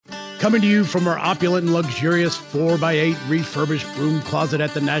Coming to you from our opulent and luxurious 4x8 refurbished room closet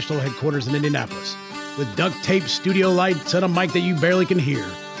at the national headquarters in Indianapolis. With duct tape studio lights and a mic that you barely can hear,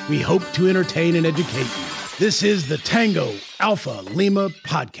 we hope to entertain and educate you. This is the Tango Alpha Lima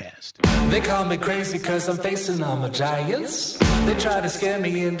Podcast. They call me crazy cause I'm facing all my giants. They try to scare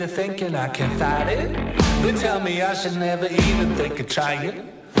me into thinking I can fight it. They tell me I should never even think of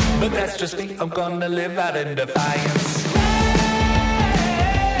trying. But that's just me, I'm gonna live out in defiance.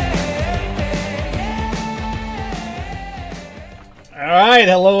 All right,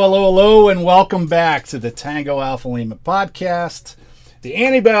 hello, and welcome back to the Tango Alpha Lima Podcast, the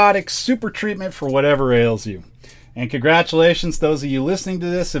antibiotic super treatment for whatever ails you. And congratulations, those of you listening to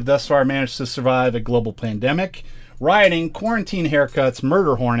this have thus far managed to survive a global pandemic, rioting, quarantine haircuts,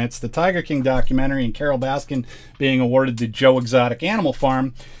 murder hornets, the Tiger King documentary, and Carole Baskin being awarded the Joe Exotic Animal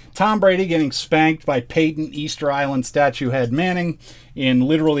Farm, Tom Brady getting spanked by Peyton Easter Island statue head Manning in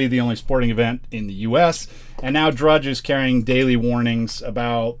literally the only sporting event in the U.S., and now Drudge is carrying daily warnings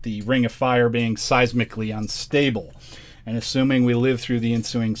about the Ring of Fire being seismically unstable. And assuming we live through the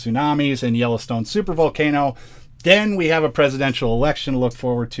ensuing tsunamis and Yellowstone supervolcano, then we have a presidential election to look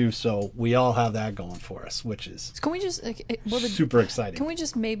forward to, so we all have that going for us, which is super exciting. Can we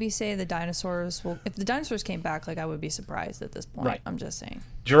just maybe say the dinosaurs will, if the dinosaurs came back, like I would be surprised at this point. Right. I'm just saying.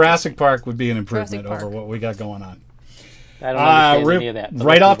 Jurassic Park would be an improvement over what we got going on. I don't understand any of that.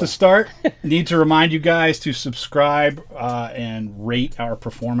 Right off the start, need to remind you guys to subscribe and rate our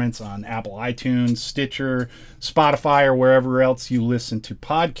performance on Apple iTunes, Stitcher, Spotify, or wherever else you listen to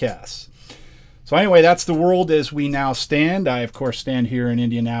podcasts. So anyway, that's the world as we now stand. I, of course, stand here in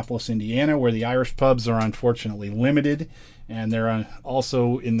Indianapolis, Indiana, where the Irish pubs are unfortunately limited, and they're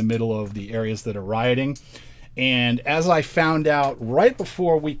also in the middle of the areas that are rioting. And as I found out right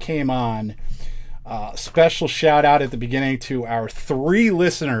before we came on, special shout out at the beginning to our 3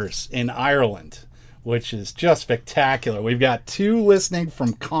 listeners in Ireland, which is just spectacular. We've got 2 listening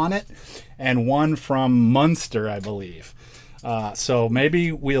from Connacht and 1 from Munster, I believe. So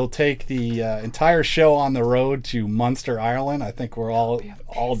maybe we'll take the entire show on the road to Munster, Ireland. I think we're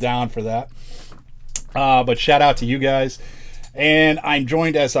all down for that. But shout out to you guys. And I'm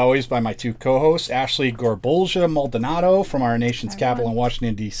joined, as always, by my 2 co-hosts, Ashley Gorbolja Maldonado from our nation's capital in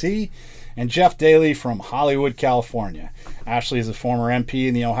Washington, D.C., and Jeff Daly from Hollywood, California. Ashley is a former MP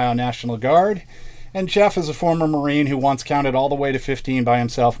in the Ohio National Guard, and Jeff is a former Marine who once counted all the way to 15 by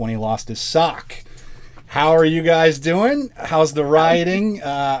himself when he lost his sock. How are you guys doing? How's the rioting?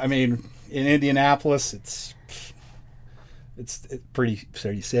 In Indianapolis, it's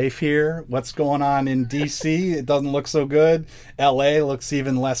pretty safe here. What's going on in D.C.? It doesn't look so good. L.A. looks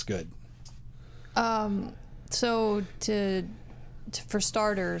even less good. For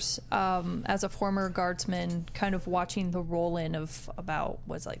starters, as a former guardsman, kind of watching the roll-in of about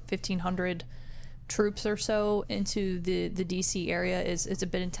 1,500 troops or so into the D.C. area is a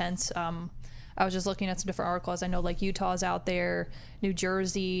bit intense. I was just looking at some different articles. I know like Utah's out there, New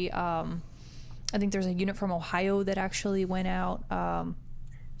Jersey. I think there's a unit from Ohio that actually went out,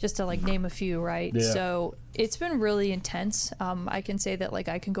 just to like name a few, right? Yeah. So it's been really intense. I can say that like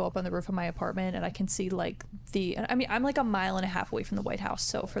I can go up on the roof of my apartment and I can see like I'm like a mile and a half away from the White House.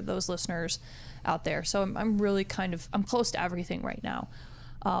 So for those listeners out there, so I'm really I'm close to everything right now.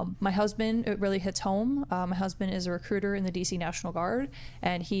 My husband, it really hits home. My husband is a recruiter in the DC National Guard,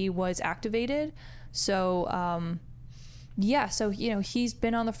 and he was activated. So, so he's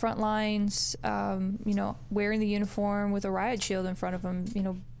been on the front lines, wearing the uniform with a riot shield in front of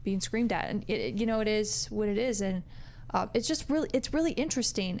him, being screamed at, and it is what it is, and it's really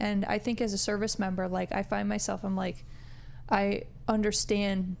interesting. And I think as a service member, like I find myself, I'm like, I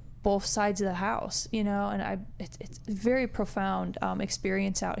understand both sides of the house, and it's a very profound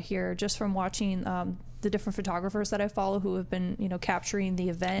experience out here just from watching the different photographers that I follow who have been, capturing the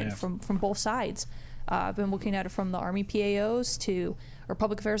event from both sides. I've been looking at it from the Army PAOs to our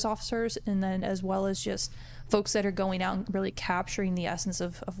public affairs officers, and then as well as just folks that are going out and really capturing the essence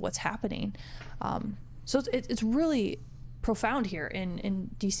of what's happening. So it's really profound here in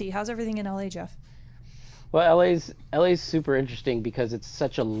DC. How's everything in LA, Jeff? Well, LA's super interesting because it's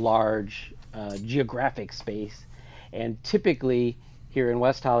such a large geographic space, and typically here in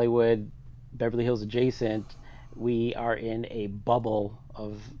West Hollywood, Beverly Hills adjacent, we are in a bubble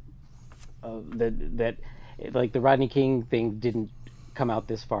of that like the Rodney King thing didn't come out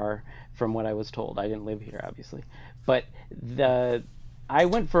this far from what I was told. I didn't live here, obviously, but I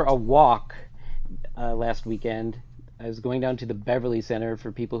went for a walk last weekend. I was going down to the Beverly Center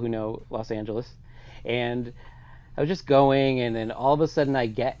for people who know Los Angeles. And I was just going, and then all of a sudden I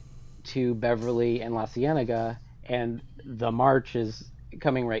get to Beverly and La Cienega, and the march is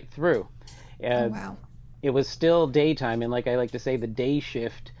coming right through. Oh, wow. It was still daytime, and like I like to say, the day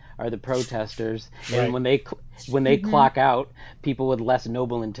shift are the protesters, Right. and when they clock out, people with less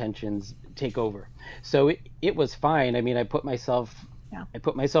noble intentions take over. So it was fine. I mean, I put myself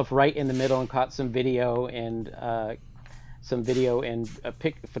right in the middle and caught some video and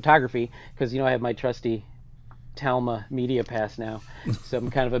photography, because I have my trusty Talma media pass now, so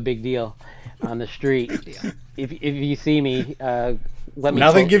I'm kind of a big deal on the street. If you see me, let me.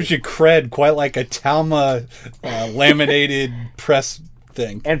 Nothing gives you cred quite like a Talma laminated press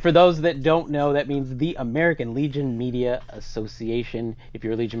thing. And for those that don't know, that means the American Legion Media Association. If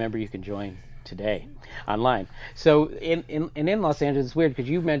you're a Legion member, you can join today online. So in Los Angeles, it's weird because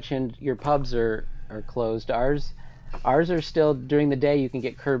you mentioned your pubs are closed. Ours are still during the day. You can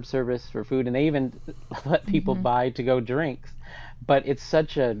get curb service for food, and they even let people buy to-go drinks. But it's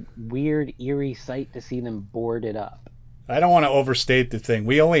such a weird, eerie sight to see them boarded up. I don't want to overstate the thing.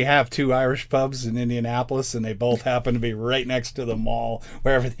 We only have 2 Irish pubs in Indianapolis, and they both happen to be right next to the mall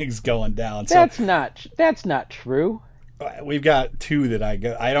where everything's going down. So That's not true. we've got 2 that I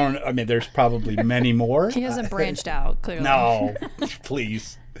go. I mean, there's probably many more. He hasn't branched out, clearly. No,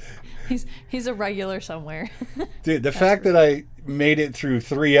 please. He's a regular somewhere. Dude, the fact that I made it through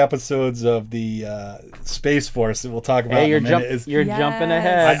 3 episodes of the Space Force that we'll talk about in a minute is... You're jumping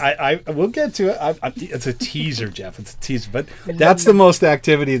ahead. I will get to it. It's a teaser, Jeff. It's a teaser. But that's the most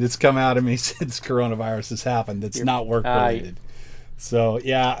activity that's come out of me since coronavirus has happened that's not work-related. So,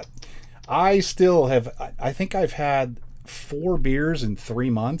 yeah, I still have... I think I've had 4 beers in 3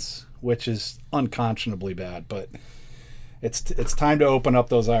 months, which is unconscionably bad, but... It's time to open up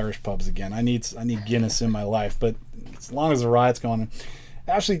those Irish pubs again. I need Guinness in my life, but as long as the riot's going on.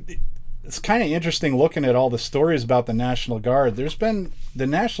 Actually, it's kind of interesting looking at all the stories about the National Guard. The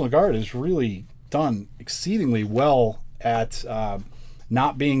National Guard has really done exceedingly well at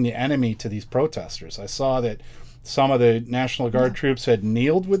not being the enemy to these protesters. I saw that some of the National Guard troops had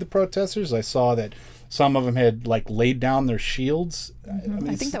kneeled with the protesters. I saw that some of them had laid down their shields.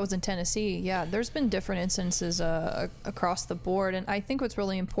 I think that was in Tennessee. Yeah, there's been different instances across the board, and I think what's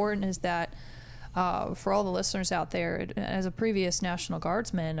really important is that for all the listeners out there, as a previous National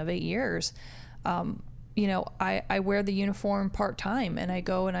Guardsman of 8 years, I wear the uniform part-time, and I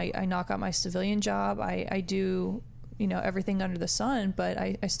go and I knock out my civilian job. I do everything under the sun, but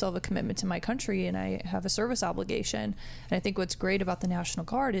I still have a commitment to my country, and I have a service obligation. And I think what's great about the National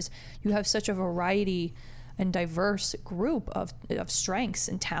Guard is you have such a variety and diverse group of strengths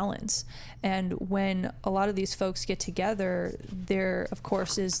and talents. And when a lot of these folks get together, there, of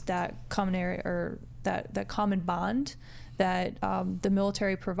course, is that common area, or that common bond that the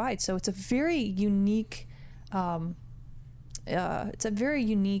military provides. So it's a very unique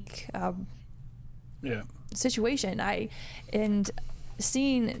situation. And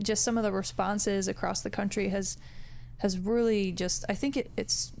seeing just some of the responses across the country has really just, I think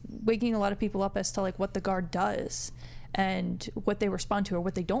it's waking a lot of people up as to what the Guard does and what they respond to or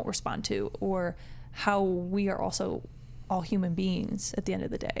what they don't respond to, or how we are also all human beings at the end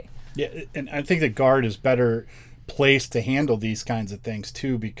of the day. Yeah, and I think the Guard is better placed to handle these kinds of things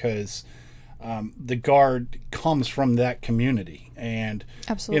too, because the Guard comes from that community, and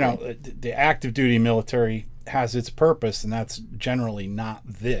absolutely, the active duty military has its purpose, and that's generally not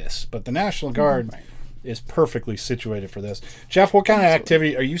this. But the National Guard is perfectly situated for this. Jeff, what kind of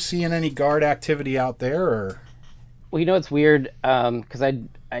activity are you seeing? Any Guard activity out there? Or well, it's weird because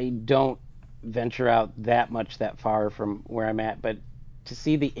I don't venture out that far from where I'm at, but to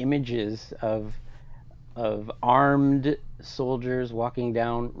see the images of armed soldiers walking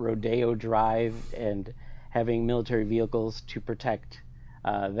down Rodeo Drive and having military vehicles to protect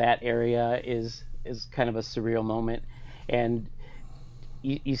that area is kind of a surreal moment. And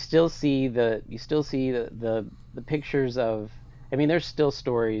you still see the pictures of, I mean, there's still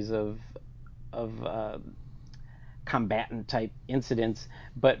stories of combatant type incidents,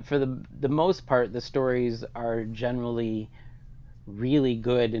 but for the most part, the stories are generally really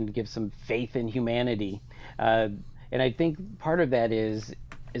good and give some faith in humanity. And I think part of that is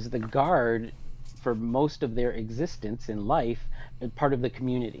the Guard, for most of their existence in life, are part of the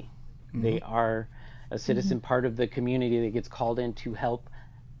community. Mm-hmm. They are a citizen, part of the community that gets called in to help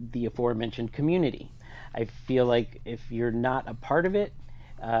the aforementioned community. I feel like if you're not a part of it,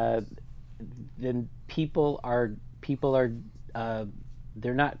 then people are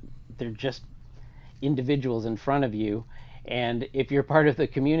they're just individuals in front of you. And if you're part of the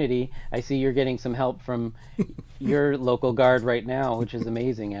community, I see you're getting some help from your local Guard right now, which is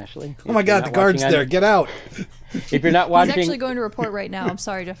amazing, Ashley. Oh my God, the Guard's there. Get out. If you're not watching... He's actually going to report right now. I'm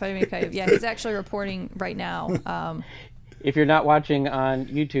sorry, Jeff, I didn't mean to cut you. Yeah, he's actually reporting right now. if you're not watching on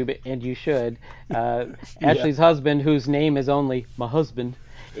YouTube, and you should, Ashley's husband, whose name is only my husband,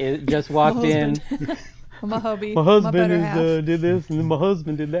 just walked in. My hubby. My husband better half. did this, and then my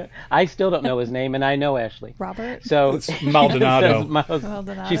husband did that. I still don't know his name, and I know Ashley. Robert. So It's Maldonado.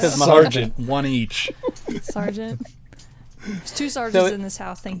 Maldonado. She says my Sergeant, one each. Sergeant. There's 2 sergeants in this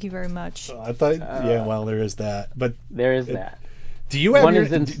house. Thank you very much. I thought, yeah, well, there is that. But There is that. do you have One your,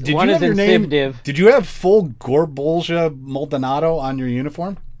 is in- did one you is have your name? incentive. Did you have full Gorbolja Maldonado on your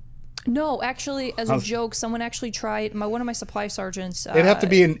uniform? No, actually, as a joke, someone actually tried. One of my supply sergeants. It'd have to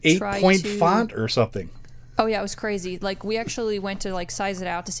be an tried 8-point to- font or something. Oh yeah, it was crazy. Like we actually went to like size it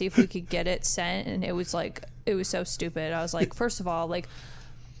out to see if we could get it sent, and it was so stupid. I was like, first of all, like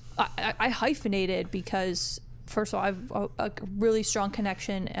I hyphenated because first of all, I have a really strong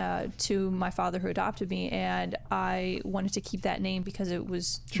connection to my father who adopted me, and I wanted to keep that name because it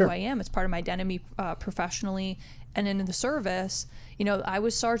was Sure. who I am. It's part of my identity professionally, and in the service. You know, I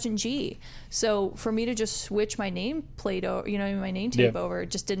was Sergeant G. So for me to just switch my name plate over, my name tape over,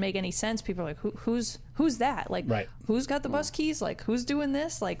 it just didn't make any sense. People are like, who's that? Like, Right. who's got the bus keys? Like, who's doing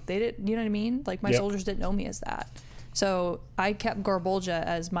this? Like, they didn't, you know what I mean? Like, my soldiers didn't know me as that. So I kept Gorbolja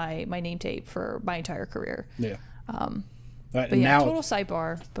as my name tape for my entire career. Yeah. But yeah, total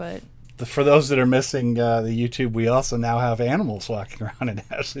sidebar. But for those that are missing the YouTube, we also now have animals walking around in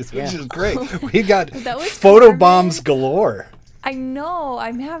Ashley's, which is great. We got That was photo Carmen. bombs galore. I know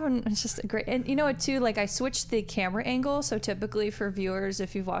it's just a great, and you know what too, like I switched the camera angle. So typically for viewers,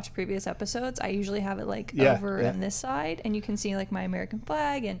 if you've watched previous episodes, I usually have it like over on this side, and you can see like my American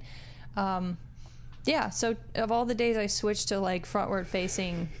flag. And so of all the days I switched to like frontward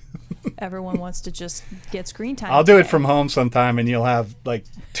facing, everyone wants to just get screen time. I'll do it today. from home sometime, and you'll have like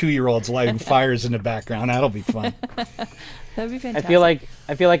 2-year-olds lighting fires in the background. That'll be fun. That'd be fantastic.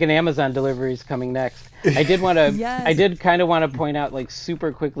 I feel like an Amazon delivery is coming next. I did want to. Yes. I did kind of want to point out, like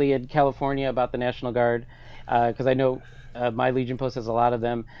super quickly, in California about the National Guard, because I know my Legion post has a lot of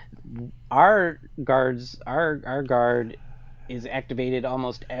them. Our guards, our guard, is activated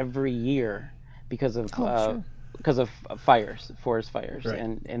almost every year because of fires, forest fires, Right.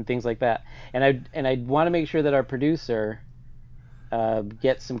 and things like that. And I want to make sure that our producer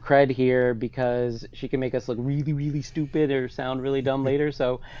get some cred here because she can make us look really, really stupid or sound really dumb later.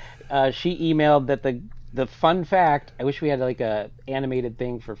 So she emailed that the fun fact. I wish we had like a animated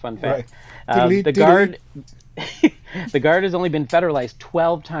thing for fun fact. Right. The guard, the guard has only been federalized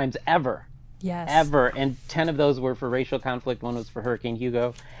 12 times ever. Yes. Ever, and 10 of those were for racial conflict. One was for Hurricane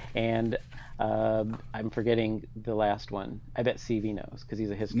Hugo, and I'm forgetting the last one. I bet CV knows because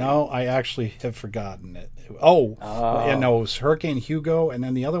he's a historian. No, I actually have forgotten it. Yeah, no, it was Hurricane Hugo, and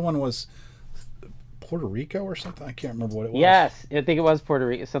then the other one was Puerto Rico or something. I can't remember what it was. Yes, I think it was Puerto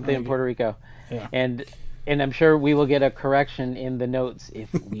Rico, something in Puerto Rico. Yeah. And I'm sure we will get a correction in the notes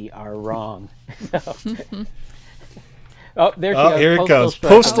if we are wrong. So. Oh, there she goes. Here it Postal goes.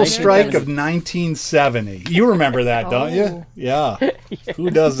 strike. Postal Oh, strike goodness. of 1970. You remember that, don't you? Oh. Yeah. Who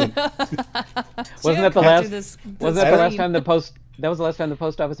doesn't? Wasn't See, that the I last? do this Wasn't that the last scene. time the post? That was the last time the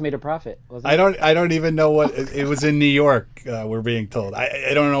post office made a profit. Wasn't it? I don't even know what it was in New York. We're being told.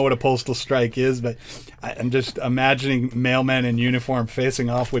 I don't know what a postal strike is, but I'm just imagining mailmen in uniform facing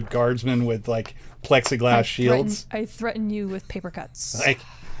off with guardsmen with like plexiglass shields. I threaten you with paper cuts. Like,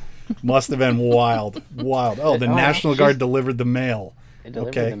 must have been wild. Oh, the National Guard delivered the mail. It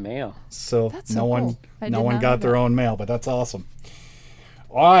delivered the mail. So That's no so one cool. I no did one not got know their that. own mail, but that's awesome.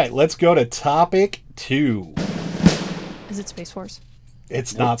 All right, let's go to topic 2. Is it Space Force?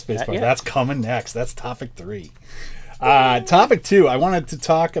 It's not Space not Force. yet. That's coming next. That's topic 3. Topic 2, I wanted to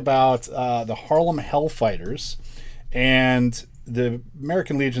talk about the Harlem Hellfighters and the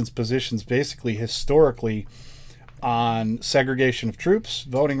American Legion's positions basically historically on segregation of troops,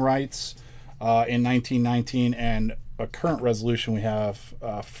 voting rights in 1919, and a current resolution we have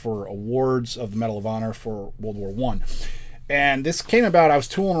for awards of the Medal of Honor for World War I. And this came about, I was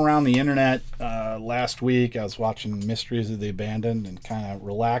tooling around the internet last week. I was watching Mysteries of the Abandoned and kind of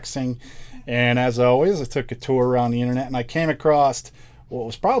relaxing. And as always, I took a tour around the internet and I came across what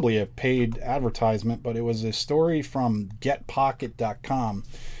was probably a paid advertisement, but it was a story from GetPocket.com.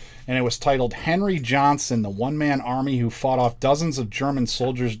 And it was titled Henry Johnson, the one-man army who fought off dozens of German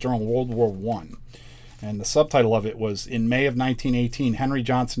soldiers during World War I. And the subtitle of it was, in May of 1918, Henry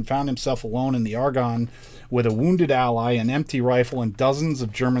Johnson found himself alone in the Argonne with a wounded ally, an empty rifle, and dozens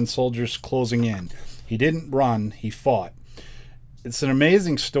of German soldiers closing in. He didn't run, he fought. it's an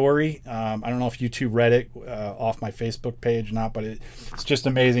amazing story. I don't know if you two read it off my Facebook page or not, but it's just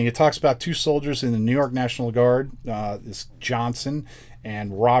amazing. It talks about two soldiers in the New York National Guard, this Johnson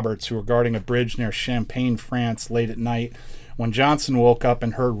and Roberts, who were guarding a bridge near Champagne, France, late at night when Johnson woke up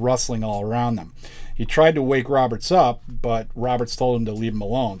and heard rustling all around them. He tried to wake Roberts up, but Roberts told him to leave him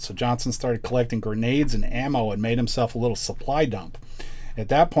alone. So Johnson started collecting grenades and ammo and made himself a little supply dump. At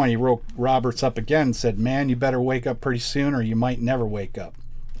that point, he woke Roberts up again and said, "Man, you better wake up pretty soon or you might never wake up."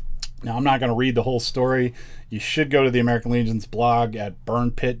 Now, I'm not going to read the whole story. You should go to the American Legion's blog at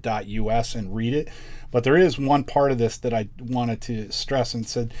burnpit.us and read it. But there is one part of this that I wanted to stress, and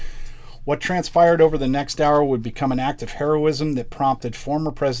said, what transpired over the next hour would become an act of heroism that prompted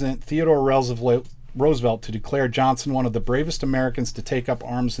former President Theodore Roosevelt to declare Johnson one of the bravest Americans to take up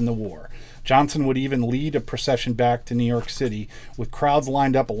arms in the war. Johnson would even lead a procession back to New York City, with crowds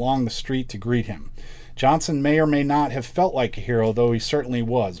lined up along the street to greet him. Johnson may or may not have felt like a hero, though he certainly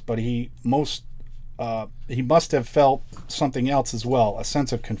was, but he must have felt something else as well, a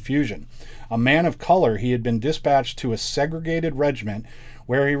sense of confusion. A man of color, he had been dispatched to a segregated regiment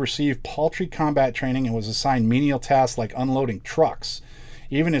where he received paltry combat training and was assigned menial tasks like unloading trucks.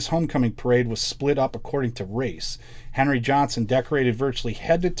 Even his homecoming parade was split up according to race. Henry Johnson, decorated virtually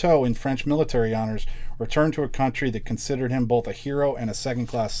head to toe in French military honors, returned to a country that considered him both a hero and a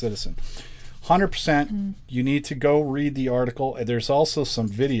second-class citizen. 100%, you need to go read the article. There's also some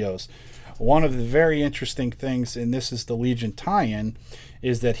videos. One of the very interesting things, and this is the Legion tie-in,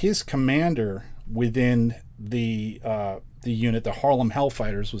 is that his commander within the unit, the Harlem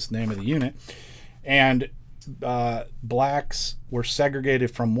Hellfighters was the name of the unit, and blacks were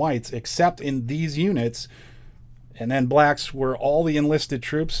segregated from whites, except in these units, and then blacks were all the enlisted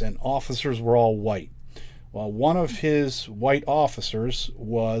troops and officers were all white. Well, one of his white officers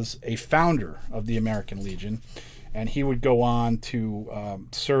was a founder of the American Legion, and he would go on to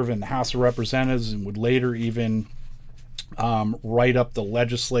serve in the House of Representatives and would later even write up the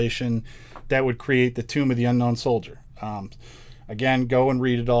legislation that would create the Tomb of the Unknown Soldier. Again, go and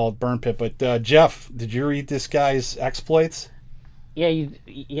read it all at Burn Pit. But Jeff, did you read this guy's exploits? Yeah,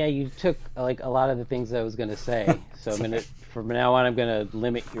 you took like a lot of the things I was going to say. So from now on, I'm going to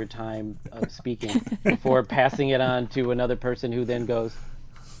limit your time of speaking before passing it on to another person who then goes,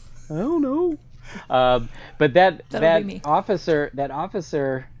 I don't know. But that officer,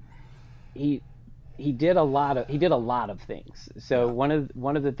 he did a lot of things. So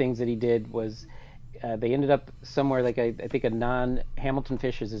one of the things that he did was they ended up somewhere like I think a non-Hamilton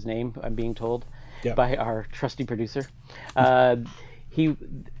Fish is his name, I'm being told, by our trusty producer.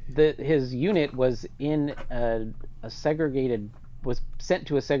 His unit was in was sent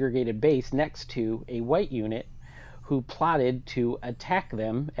to a segregated base next to a white unit who plotted to attack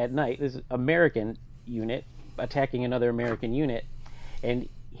them at night. This is American unit attacking another American unit, and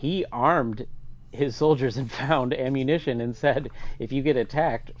he armed his soldiers and found ammunition and said, if you get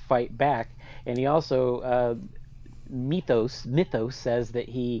attacked, fight back. And he also mythos says that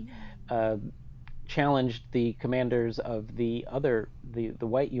he challenged the commanders of the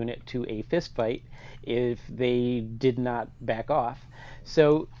white unit to a fist fight if they did not back off.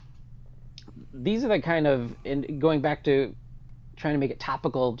 So these are the kind of, and going back to trying to make it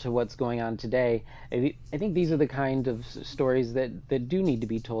topical to what's going on today, I think these are the kind of stories that do need to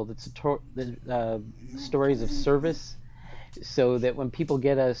be told. It's stories of service, so that when people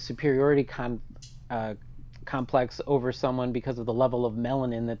get a superiority complex over someone because of the level of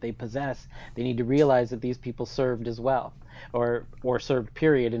melanin that they possess, they need to realize that these people served as well, or served,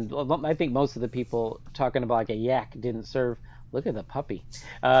 period. And I think most of the people talking about like a yak didn't serve. Look at the puppy.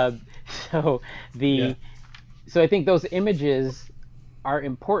 So I think those images are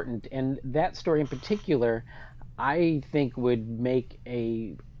important, and that story in particular, I think would make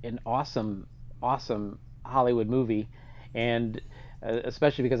an awesome Hollywood movie, and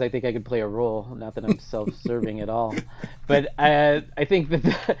especially because I think I could play a role. Not that I'm self-serving at all, but I think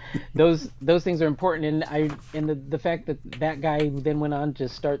that those things are important. And the fact that guy who then went on to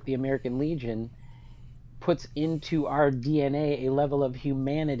start the American Legion puts into our DNA a level of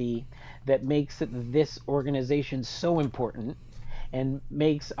humanity that makes this organization so important and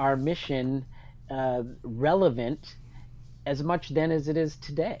makes our mission relevant as much then as it is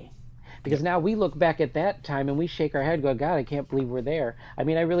today. Because now we look back at that time and we shake our head and go, God, I can't believe we're there. I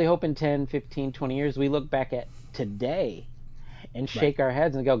mean, I really hope in 10, 15, 20 years we look back at today and shake our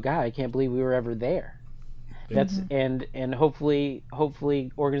heads and go, God, I can't believe we were ever there. That's and hopefully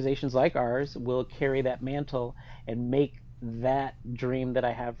organizations like ours will carry that mantle and make that dream that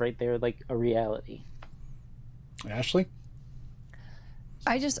I have right there like a reality. Ashley?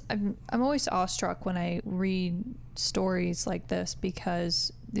 I'm always awestruck when I read stories like this,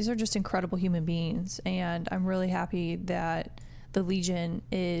 because these are just incredible human beings, and I'm really happy that the Legion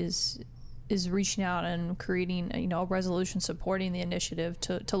is reaching out and creating, a resolution supporting the initiative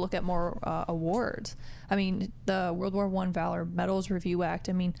to look at more awards. I mean, the World War I Valor Medals Review Act.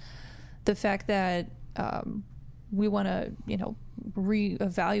 I mean, the fact that we want to,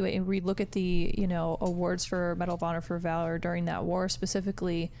 reevaluate and relook at the, awards for Medal of Honor for Valor during that war,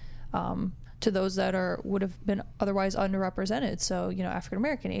 specifically to those that would have been otherwise underrepresented. So, African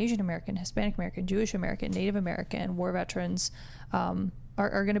American, Asian American, Hispanic American, Jewish American, Native American, war veterans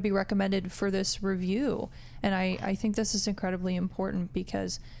are going to be recommended for this review. And I think this is incredibly important,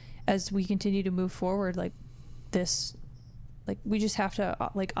 because as we continue to move forward, we just have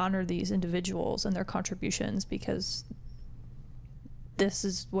to honor these individuals and their contributions, because this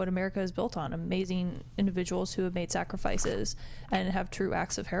is what America is built on: amazing individuals who have made sacrifices and have true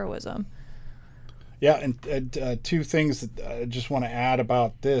acts of heroism. Yeah, and two things that I just want to add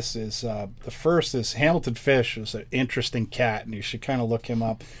about this is the first is Hamilton Fish was an interesting cat, and you should kind of look him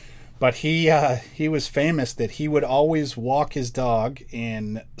up. But he was famous that he would always walk his dog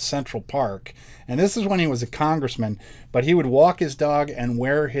in Central Park, and this is when he was a congressman. But he would walk his dog and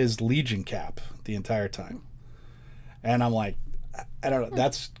wear his Legion cap the entire time, and I'm like, I don't know,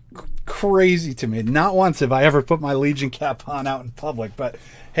 that's crazy to me. Not once have I ever put my Legion cap on out in public, but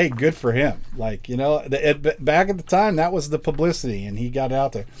hey, good for him. Back at the time, that was the publicity, and he got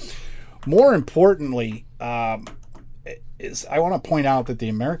out there. More importantly, is I want to point out that the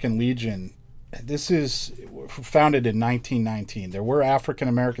American Legion, this is founded in 1919. There were African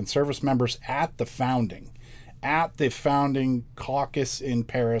American service members at the founding. At the founding caucus in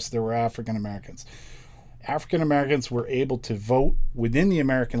Paris, there were African Americans. African Americans were able to vote within the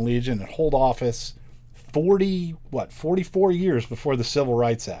American Legion and hold office 44 years before the Civil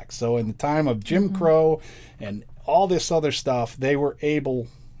Rights Act. So in the time of Jim Crow and all this other stuff, they were able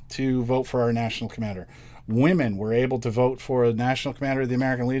to vote for our national commander. Women were able to vote for a national commander of the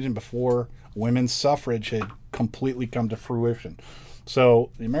American Legion before women's suffrage had completely come to fruition.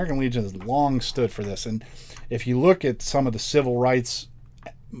 So the American Legion has long stood for this. And if you look at some of the civil rights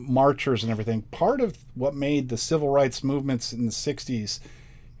marchers and everything, part of what made the civil rights movements in the 60s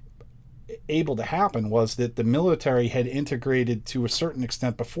able to happen was that the military had integrated to a certain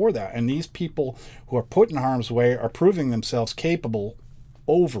extent before that. And these people who are put in harm's way are proving themselves capable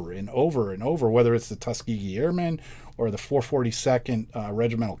over and over and over, whether it's the Tuskegee Airmen or the 442nd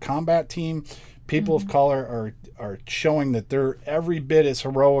Regimental Combat Team. People of color are showing that they're every bit as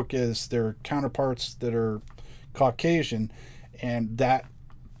heroic as their counterparts that are Caucasian, and that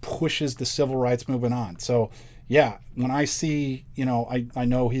pushes the civil rights movement on. So yeah, when I see, I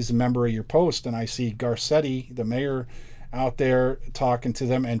know he's a member of your post, and I see Garcetti, the mayor, out there talking to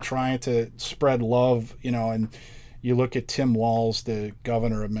them and trying to spread love, and you look at Tim Walz, the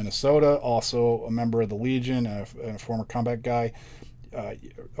governor of Minnesota, also a member of the Legion, and a former combat guy,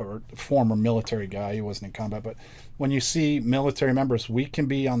 or former military guy. He wasn't in combat, but when you see military members, we can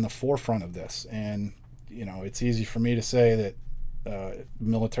be on the forefront of this. And it's easy for me to say that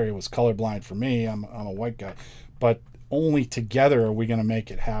military was colorblind for me. I'm a white guy, but only together are we going to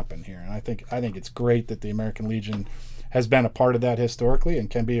make it happen here. And I think it's great that the American Legion has been a part of that historically and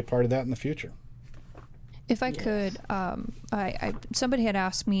can be a part of that in the future. If I could, somebody had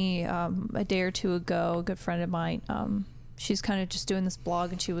asked me a day or two ago, a good friend of mine, she's kind of just doing this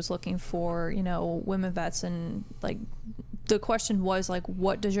blog, and she was looking for, women vets, and the question was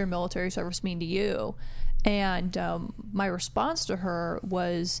what does your military service mean to you? And my response to her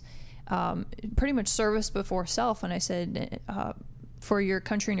was pretty much service before self. And I said, for your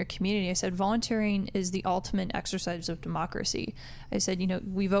country and your community, I said, volunteering is the ultimate exercise of democracy. I said,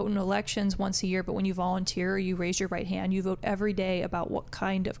 we vote in elections once a year, but when you volunteer, you raise your right hand, you vote every day about what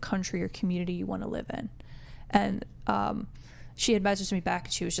kind of country or community you want to live in. And she had messaged me back,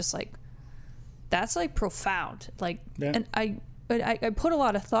 and she was just like, that's profound. Yeah. And I put a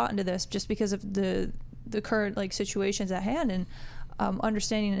lot of thought into this just because of the current situations at hand, and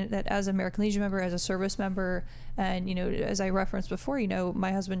understanding that as an American Legion member, as a service member, and as I referenced before,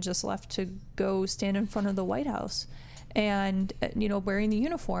 my husband just left to go stand in front of the White House, and wearing the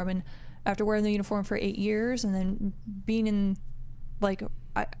uniform, and after wearing the uniform for 8 years, and then being in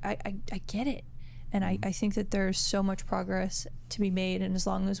I get it, and I think that there's so much progress to be made, and as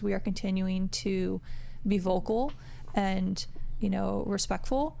long as we are continuing to be vocal and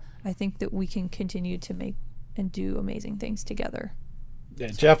respectful, I think that we can continue to make and do amazing things together. Yeah,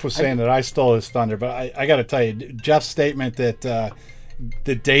 Jeff was saying that I stole his thunder, but I got to tell you, Jeff's statement that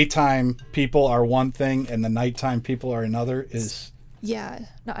the daytime people are one thing and the nighttime people are another is Yeah,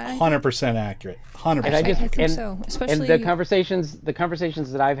 no, I 100% accurate. 100%. And I just I think and, so, and especially the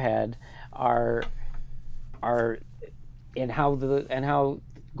conversations that I've had are in how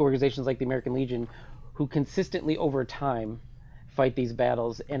organizations like the American Legion, who consistently over time fight these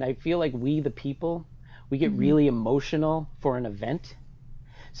battles, and I feel like we the people, we get really emotional for an event.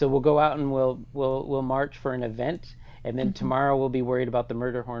 So we'll go out and we'll march for an event, and then tomorrow we'll be worried about the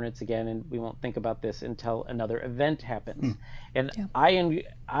murder hornets again, and we won't think about this until another event happens. And Yeah.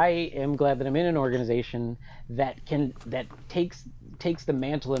 I am glad that I'm in an organization that takes the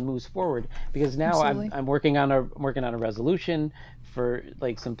mantle and moves forward, because now Absolutely. I'm working on a resolution for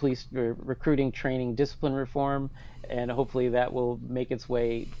like some police recruiting, training, discipline reform, and hopefully that will make its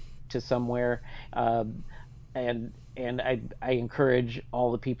way to somewhere. And I encourage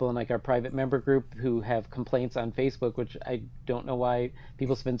all the people in like our private member group who have complaints on Facebook, which I don't know why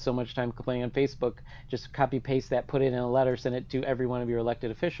people spend so much time complaining on Facebook. Just copy paste that, put it in a letter, send it to every one of your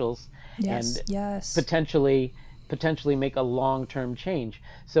elected officials, yes, and yes, potentially make a long-term change.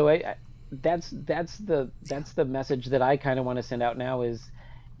 So that's the message that I kind of want to send out now is,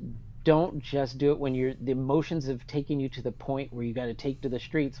 don't just do it when the emotions have taken you to the point where you got to take to the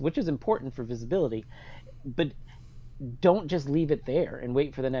streets, which is important for visibility, but don't just leave it there and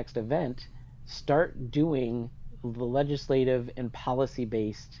wait for the next event. Start doing the legislative and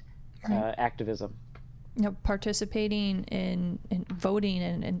policy-based activism. Participating in voting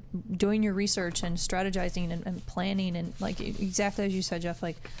and doing your research and strategizing and planning, and like exactly as you said, Jeff,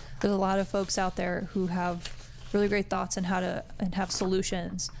 like there's a lot of folks out there who have really great thoughts on how to and have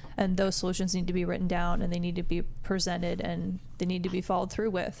solutions, and those solutions need to be written down and they need to be presented and they need to be followed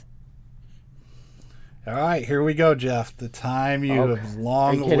through with. All right, here we go, Jeff. The time you have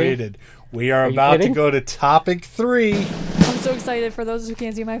long kidding? awaited. We are about to kidding? go to topic 3. I'm so excited for those who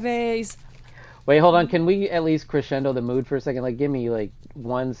can't see my face. Wait, hold on. Can we at least crescendo the mood for a second? Like, give me like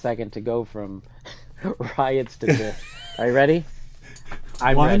 1 second to go from riots to this. Are you ready?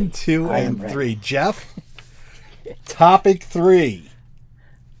 I'm 1, ready. 2, I am and ready. 3. Jeff, topic 3.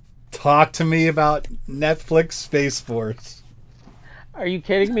 Talk to me about Netflix Space Force. Are you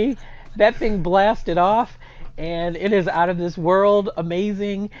kidding me? That thing blasted off, and it is out of this world,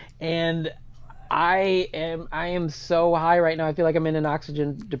 amazing, and I am so high right now. I feel like I'm in an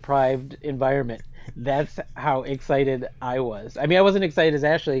oxygen deprived environment. That's how excited I was. I mean, I wasn't excited as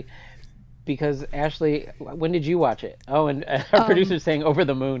Ashley, because Ashley, when did you watch it? Oh, and our producer's saying over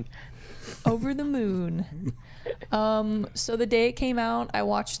the moon. Over the moon. So the day it came out, I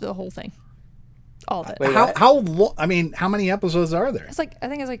watched the whole thing. All of it. Wait, How many episodes are there? I think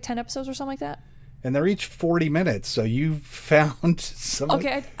it's like 10 episodes or something like that. And they're each 40 minutes, so you found some.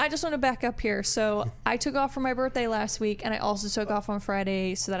 Okay, I just want to back up here. So I took off for my birthday last week, and I also took off on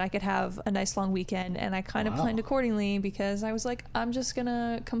Friday so that I could have a nice long weekend. And I kind of planned accordingly, because I was like, I'm just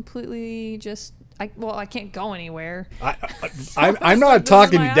gonna completely I can't go anywhere. I'm not like, this is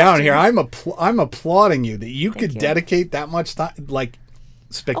talking my you down here. options. I'm applauding you that you could you. dedicate that much time. Like,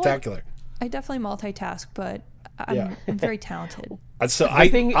 spectacular. I definitely multitask, but I'm very talented. So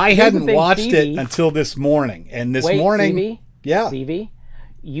here's I the hadn't thing, watched Stevie. it until this morning, and this Wait, morning, Stevie? yeah, Stevie,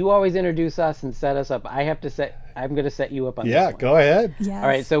 you always introduce us and set us up. I'm going to set you up on this one. go ahead. Yes. All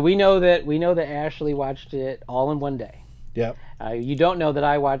right, so we know that Ashley watched it all in one day. Yep. You don't know that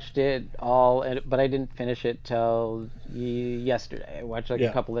I watched it all, but I didn't finish it till yesterday. I watched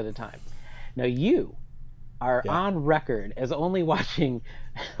a couple at a time. Now you are on record as only watching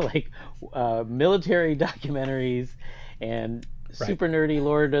like military documentaries and super nerdy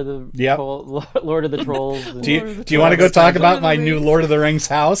Lord of the Trolls. And Do you want to go talk about my new Lord of the Rings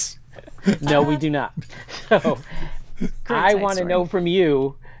house? No, we do not. So I side want to story. know from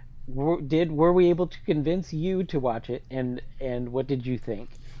you, were we able to convince you to watch it, and what did you think?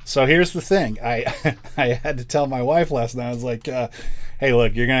 So here's the thing. I had to tell my wife last night. I was like, "Hey,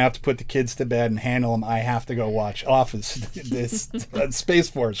 look, you're gonna have to put the kids to bed and handle them. I have to go watch Office, Space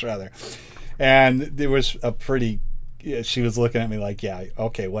Force rather." And there was a pretty. She was looking at me like, "Yeah,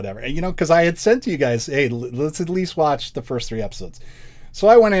 okay, whatever." And, because I had said to you guys, "Hey, let's at least watch the first 3 episodes." So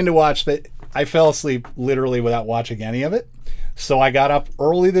I went in to watch it. I fell asleep literally without watching any of it. So I got up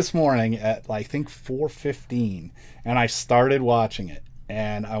early this morning at I think 4:15, and I started watching it.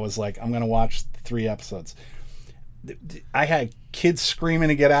 And I was like, I'm going to watch 3 episodes. I had kids screaming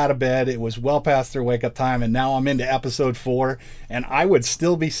to get out of bed. It was well past their wake up time. And now I'm into episode 4. And I would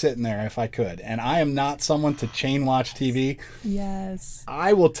still be sitting there if I could. And I am not someone to chain watch TV. Yes.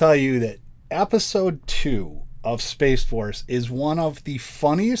 I will tell you that episode 2 of Space Force is one of the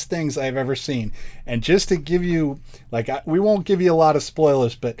funniest things I've ever seen. And just to give you, we won't give you a lot of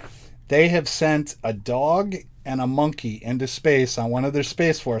spoilers, but they have sent a dog and a monkey into space on one of their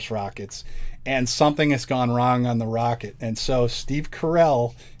Space Force rockets, and something has gone wrong on the rocket. And so Steve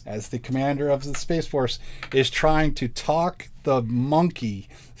Carell, as the commander of the Space Force, is trying to talk the monkey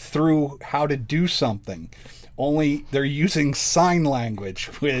through how to do something. Only they're using sign language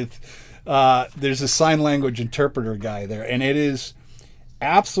with, there's a sign language interpreter guy there. And it is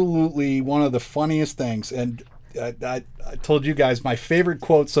absolutely one of the funniest things. And I told you guys my favorite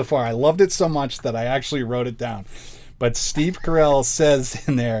quote so far. I loved it so much that I actually wrote it down. But Steve Carell says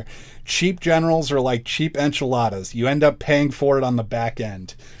in there, cheap generals are like cheap enchiladas. You end up paying for it on the back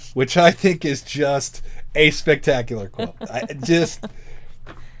end, which I think is just a spectacular quote.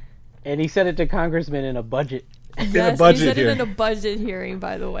 And he said it to congressmen in a budget. Yes, budget he said hearing. it in a budget hearing,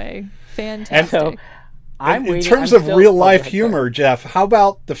 by the way. Fantastic. So In terms of real life humor, Jeff, how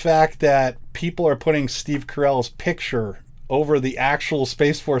about the fact that people are putting Steve Carell's picture over the actual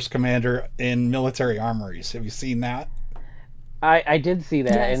Space Force commander in military armories? Have you seen that? I did see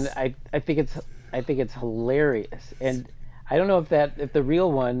that, Yes. and I think it's hilarious. And I don't know if the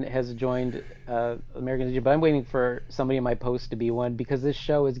real one has joined American Legion, but I'm waiting for somebody in my post to be one, because this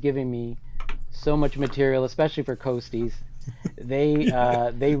show is giving me so much material, especially for Coasties.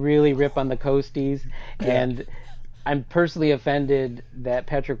 They really rip on the Coasties, and I'm personally offended that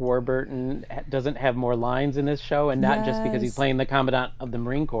Patrick Warburton doesn't have more lines in this show, and not just because he's Yes. playing the Commandant of the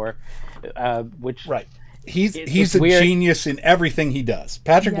Marine Corps, which Right. He's it's a weird. genius in everything he does.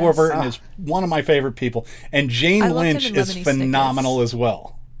 Patrick Yes. Warburton is one of my favorite people, and Jane I loved him Lynch in is Lemony phenomenal Snicket. as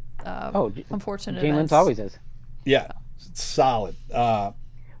well. Unfortunate Jane Lynch events. always is. Yeah, solid.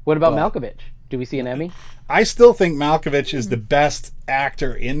 What about Malkovich? Do we see an Emmy? I still think Malkovich is the best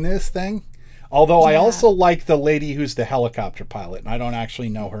actor in this thing. Although I also like the lady who's the helicopter pilot, and I don't actually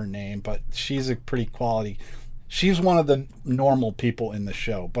know her name, but she's a pretty quality. She's one of the normal people in the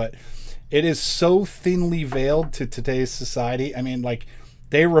show, but it is so thinly veiled to today's society. I mean, like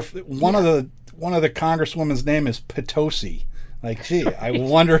one of the congresswoman's name is Potosi. Like, gee, I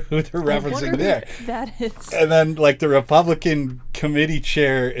wonder who they're referencing there. That is. And then, like, the Republican committee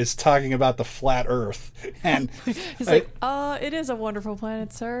chair is talking about the flat Earth, and He's like, it is a wonderful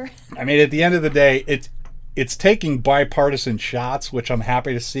planet, sir. I mean, at the end of the day, it's taking bipartisan shots, which I'm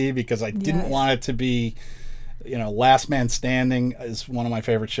happy to see, because I didn't Yes. want it to be, Last Man Standing is one of my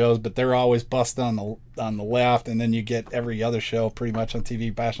favorite shows, but they're always busted on the left, and then you get every other show pretty much on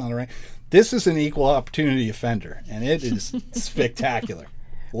TV bashing on the right. This is an equal opportunity offender, and it is spectacular.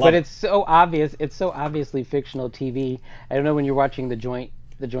 But it's so obvious. It's so obviously fictional TV. I don't know, when you're watching the Joint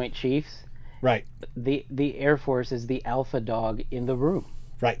Chiefs, Right, the Air Force is the alpha dog in the room.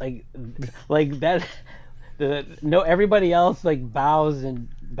 right. Like that. Everybody else like bows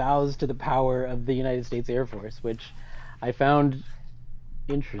to the power of the United States Air Force, which I found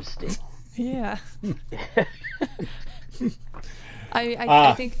interesting. Yeah.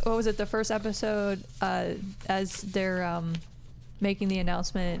 I think, what was it, the first episode, as they're making the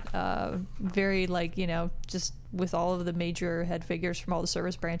announcement, very, like, just with all of the major head figures from all the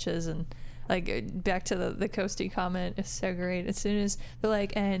service branches, and like back to the Coastie comment is so great. As soon as they're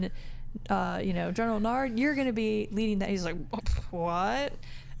like, and General Nard, you're gonna be leading that, he's like, what?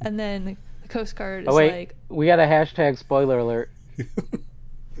 And then the Coast Guard is like, We got a hashtag spoiler alert.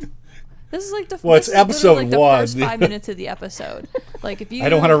 this is like the Well, it's this is literally, episode like, the one. first 5 minutes of the episode. Like, if you I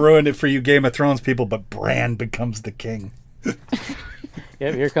don't want to ruin it for you Game of Thrones people, but Bran becomes the king.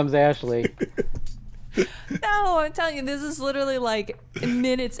 Yep, here comes Ashley. No, I'm telling you, this is literally like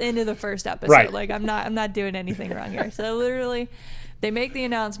minutes into the first episode. Right. Like, I'm not doing anything wrong here. So literally, they make the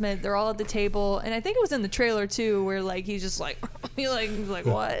announcement. They're all at the table, and I think it was in the trailer too, where like he's just like, he's like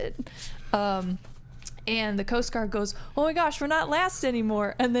what? And the Coast Guard goes, oh my gosh, we're not last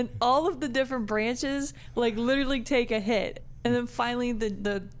anymore. And then all of the different branches like literally take a hit. And then finally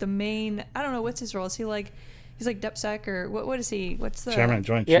the main, I don't know, what's his role? Is he like, he's like DepSec, or what is he? What's the Chairman of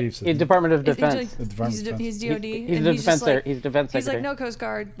Joint Yeah, Chiefs. in Department of is he Defense. The Department of Defense. he's DOD. He's and the he's defense. just like, He's defense he's secretary. like, no, Coast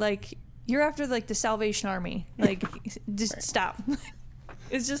Guard, like, you're after like the Salvation Army. Like, just stop.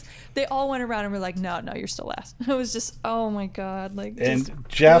 It's just, they all went around and were like, no, you're still last. It was just, oh my God. Like, just And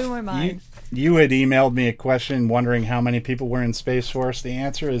Jeff, blew my mind. you had emailed me a question wondering how many people were in Space Force. The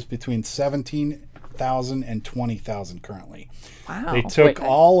answer is between 17,000 and 20,000 currently. Wow. They took Wait.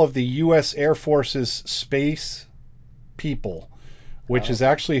 all of the U.S. Air Force's space people, which is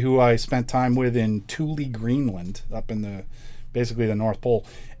actually who I spent time with in Thule, Greenland, up in basically the North Pole.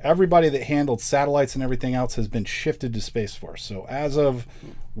 Everybody that handled satellites and everything else has been shifted to Space Force. So as of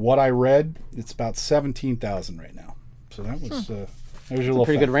what I read, it's about 17,000 right now. So that was your little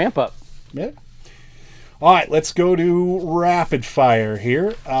Pretty fact. good ramp up. Yeah. All right, let's go to rapid fire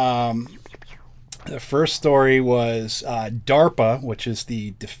here. The first story was DARPA, which is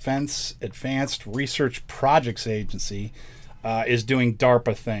the Defense Advanced Research Projects Agency, is doing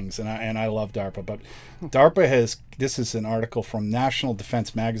DARPA things, and I love DARPA. But DARPA has, this is an article from National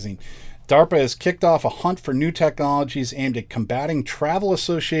Defense Magazine. DARPA has kicked off a hunt for new technologies aimed at combating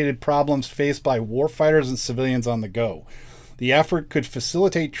travel-associated problems faced by warfighters and civilians on the go. The effort could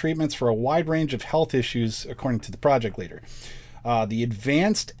facilitate treatments for a wide range of health issues, according to the project leader. The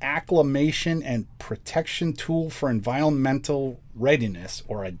Advanced Acclimation and Protection Tool for Environmental Readiness,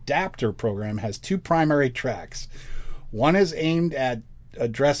 or ADAPTER program, has two primary tracks. One is aimed at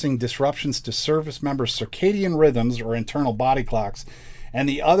addressing disruptions to service members' circadian rhythms or internal body clocks, and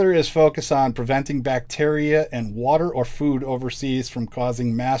the other is focused on preventing bacteria and water or food overseas from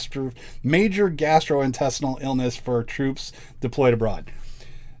causing major gastrointestinal illness for troops deployed abroad.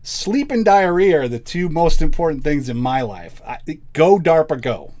 Sleep and diarrhea are the two most important things in my life. Go DARPA,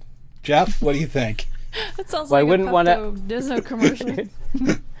 go. Jeff, what do you think? That sounds Well, I like wouldn't a wanna- Pepto-Bismol commercial.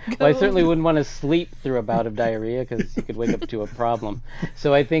 Well, I certainly wouldn't want to sleep through a bout of diarrhea because you could wake up to a problem.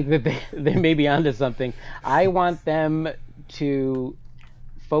 So I think that they may be onto something. I want them to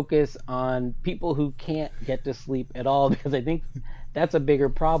focus on people who can't get to sleep at all, because I think that's a bigger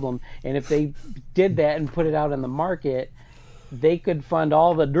problem. And if they did that and put it out on the market, they could fund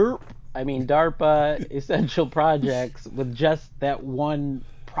all the DARPA essential projects with just that one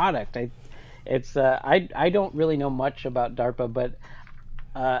product. I don't really know much about DARPA, but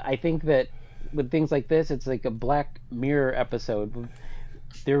I think that with things like this, it's like a Black Mirror episode.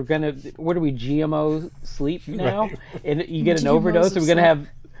 They're gonna, what are we, GMO sleep now? Right. And you get an GMOs overdose. of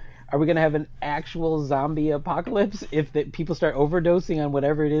Are we gonna have an actual zombie apocalypse if people start overdosing on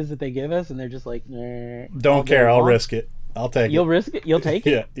whatever it is that they give us, and they're just like, nah, Don't care. I'll risk it. I'll take You'll it. risk it. You'll take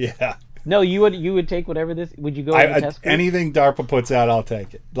it. Yeah. No, you would take whatever this. Would you go to the test group? Anything DARPA puts out, I'll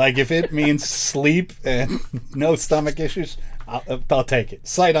take it. Like if it means sleep and no stomach issues, I'll take it.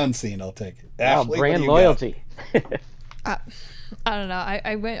 Sight unseen, I'll take it. Wow, Ashley, what brand do you got? loyalty. I don't know.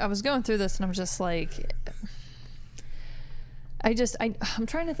 I was going through this and I'm just like, I'm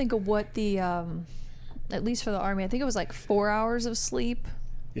trying to think of what the at least for the Army, I think it was like 4 hours of sleep.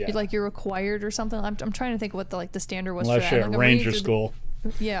 Yeah. Like you're required or something. I'm trying to think of what the standard was Unless for you're that. at Like, I'm reading Ranger through school.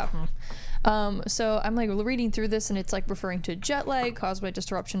 Yeah. So I'm like reading through this and it's like referring to jet lag caused by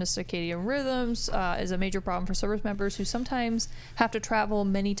disruption to circadian rhythms is a major problem for service members who sometimes have to travel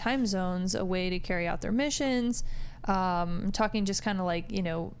many time zones away to carry out their missions. Talking just kind of like,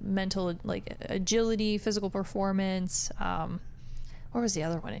 mental, like agility, physical performance. Where was the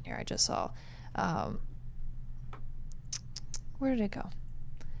other one in here I just saw? Where did it go?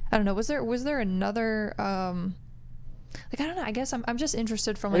 I don't know. Was there another I don't know. I guess I'm just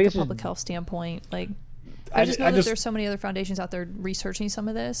interested from like a public health standpoint. Like I just know that there's so many other foundations out there researching some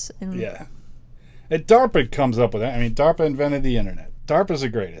of this. And Yeah. And DARPA comes up with that. I mean, DARPA invented the internet. DARPA's the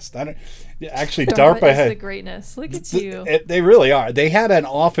greatest. DARPA is had the greatness. Look at you. They really are. They had an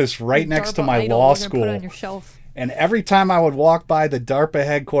office right next to DARPA my idol law we're gonna school. Put on your shelf. And every time I would walk by the DARPA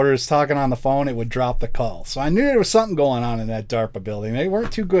headquarters talking on the phone, it would drop the call. So I knew there was something going on in that DARPA building. They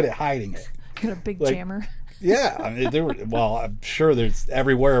weren't too good at hiding it. Got a big jammer. Yeah, I mean, I'm sure there's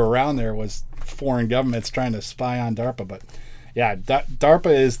everywhere around there was foreign governments trying to spy on DARPA, but yeah,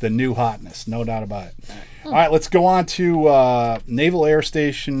 DARPA is the new hotness, no doubt about it. All right, let's go on to Naval Air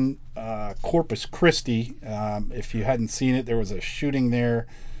Station Corpus Christi. If you hadn't seen it, there was a shooting there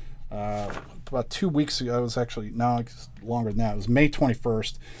about 2 weeks ago. It was actually, no, it's longer than that. It was May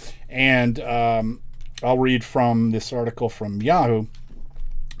 21st. And I'll read from this article from Yahoo.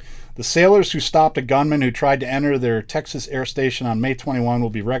 The sailors who stopped a gunman who tried to enter their Texas air station on May 21 will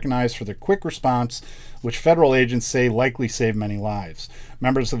be recognized for their quick response, which federal agents say likely saved many lives.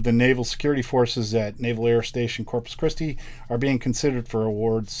 Members of the Naval Security Forces at Naval Air Station Corpus Christi are being considered for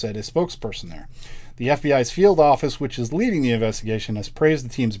awards, said a spokesperson there. The FBI's field office, which is leading the investigation, has praised the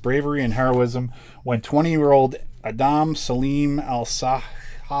team's bravery and heroism when 20-year-old Adam Salim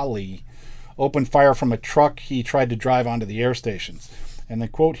Al-Sahali opened fire from a truck he tried to drive onto the air stations. And the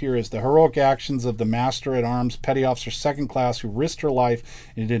quote here is, the heroic actions of the Master-at-Arms Petty Officer Second Class who risked her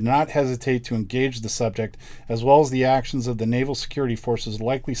life and did not hesitate to engage the subject, as well as the actions of the Naval Security Forces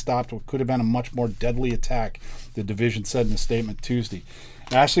likely stopped what could have been a much more deadly attack, the division said in a statement Tuesday.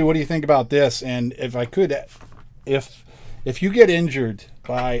 Ashley, what do you think about this? And if I could, if you get injured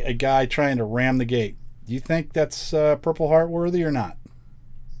by a guy trying to ram the gate, do you think that's Purple Heart worthy or not?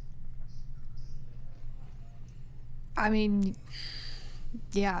 I mean,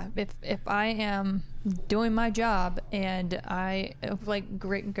 yeah, if I am doing my job, and I like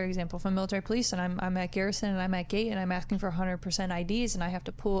great example from military police, and I'm at Garrison and I'm at gate and I'm asking for 100% IDs, and I have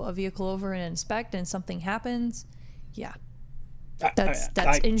to pull a vehicle over and inspect, and something happens. Yeah, that's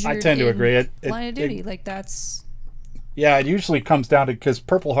injured. I tend to agree. Line of duty, like that's. Yeah, it usually comes down to, because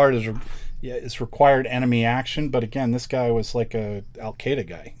Purple Heart is required enemy action, but again, this guy was like a Al Qaeda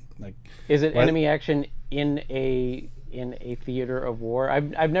guy. Like, is it enemy action in a theater of war?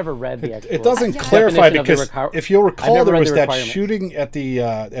 I've never read the actual. It doesn't clarify, because if you'll recall, there was that shooting at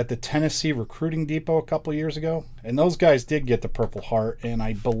the Tennessee recruiting depot a couple of years ago, and those guys did get the Purple Heart, and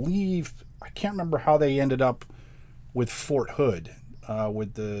I believe, I can't remember how they ended up with Fort Hood,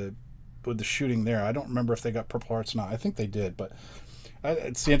 with the shooting there. I don't remember if they got Purple Hearts or not. I think they did, but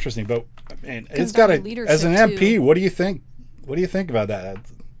it's interesting. But man, it's got as an MP. What do you think? What do you think about that?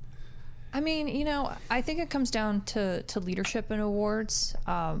 I mean, I think it comes down to leadership in awards,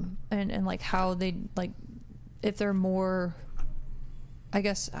 and like how they, like, if they're more, I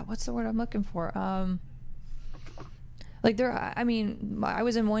guess, what's the word I'm looking for? Like I mean, I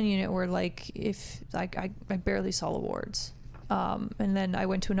was in one unit where, like, if like I barely saw awards, and then I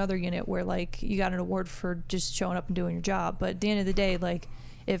went to another unit where, like, you got an award for just showing up and doing your job. But at the end of the day, like,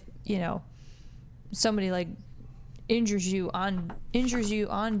 if somebody like injures you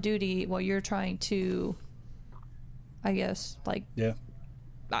on duty while you're trying to, I guess, like,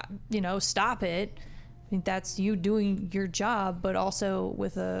 stop it. I think that's you doing your job, but also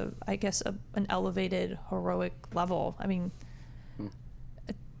with an elevated heroic level. I mean,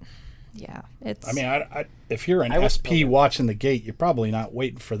 yeah, it's. I mean, if you're an SP watching the gate, you're probably not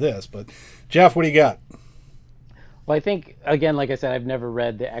waiting for this. But Jeff, what do you got? Well, I think, again, like I said, I've never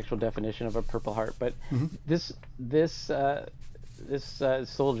read the actual definition of a Purple Heart, but this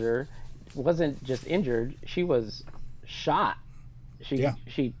soldier wasn't just injured; she was shot.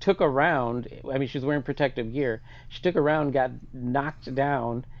 She took a round. I mean, she was wearing protective gear. She took a round, got knocked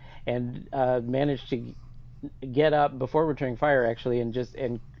down, and managed to get up before returning fire, actually, and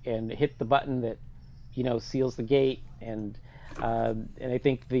hit the button that seals the gate. And I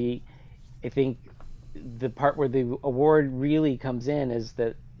think the part where the award really comes in is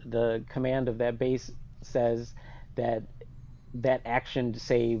that the command of that base says that action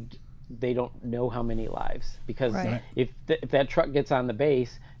saved, they don't know how many lives, because if that truck gets on the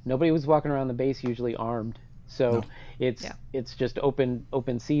base, nobody was walking around the base usually armed, so it's just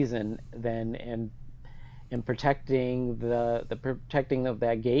open season then, and protecting the protecting of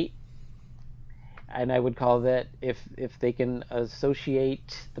that gate. And I would call that, if they can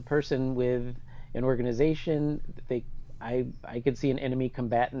associate the person with an organization, I could see an enemy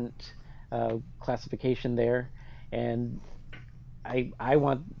combatant classification there, and I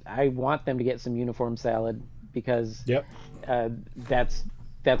want them to get some uniform salad, because that's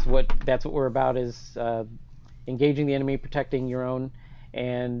what we're about, is engaging the enemy, protecting your own,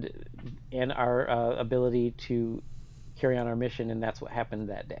 and our ability to carry on our mission. And that's what happened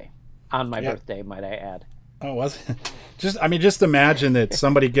that day, on my birthday, might I add. Oh, was it? Just imagine that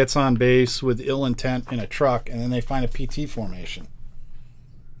somebody gets on base with ill intent in a truck, and then they find a PT formation,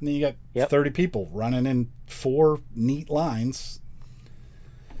 and then you got 30 people running in 4 neat lines.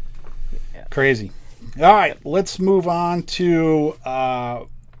 Crazy. All right, let's move on to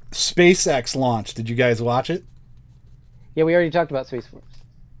SpaceX launch. Did you guys watch it? Yeah, we already talked about Space Force.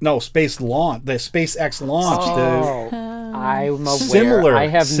 No, space launch. The SpaceX launch. I'm aware. Similar. I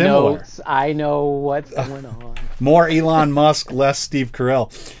have notes. I know what's going on. More Elon Musk, less Steve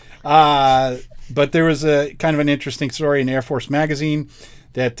Carell. But there was a kind of an interesting story in Air Force magazine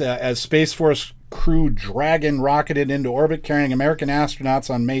that as Space Force Crew Dragon rocketed into orbit carrying American astronauts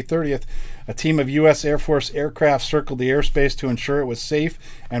on May 30th, a team of U.S. Air Force aircraft circled the airspace to ensure it was safe,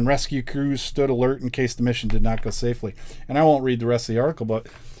 and rescue crews stood alert in case the mission did not go safely. And I won't read the rest of the article, but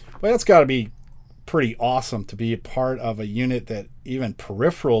that's got to be pretty awesome to be a part of a unit that even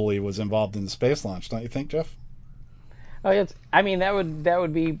peripherally was involved in the space launch, don't you think, Jeff? Oh, yes. I mean, that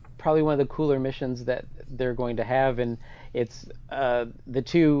would be probably one of the cooler missions that they're going to have, and it's the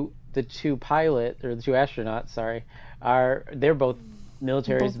two pilot, or the 2 astronauts, sorry, they're both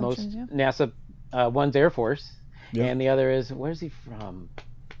militaries. NASA, one's Air Force, and the other is, where's he from?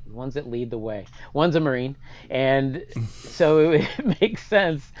 The ones that lead the way. One's a Marine, and so it makes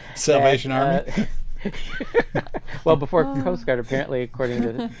sense. Salvation Army. Well, before Coast Guard, apparently, according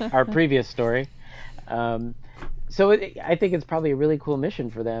to our previous story. So I think it's probably a really cool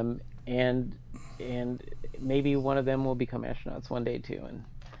mission for them, and maybe one of them will become astronauts one day too. And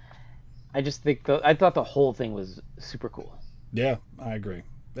I just think I thought the whole thing was super cool. Yeah, I agree.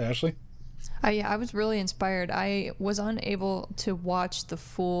 Ashley? I was really inspired. I was unable to watch the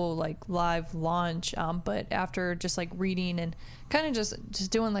full like live launch, but after just like reading and kind of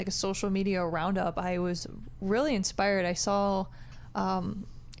just doing like a social media roundup, I was really inspired. I saw a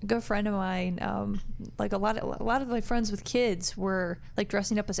good friend of mine, like a lot of my friends with kids were like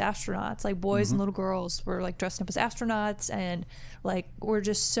dressing up as astronauts, like boys and little girls were like dressing up as astronauts, and like we're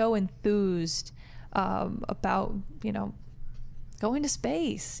just so enthused about going to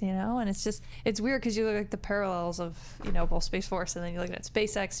space, and it's weird because you look at the parallels of both Space Force, and then you're looking at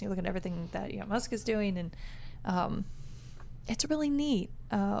SpaceX, and you look at everything that Musk is doing, and it's really neat.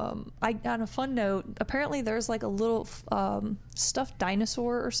 On a fun note, apparently there's like a little stuffed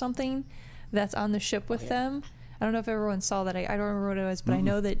dinosaur or something that's on the ship with them. I don't know if everyone saw that. I don't remember what it was, but I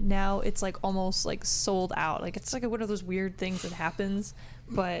know that now it's like almost like sold out. Like it's like one of those weird things that happens,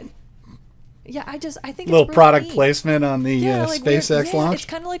 but. Yeah, I think little it's really product neat. Placement on the SpaceX launch. It's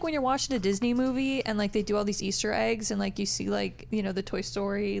kind of like when you're watching a Disney movie and like they do all these Easter eggs and like you see like the Toy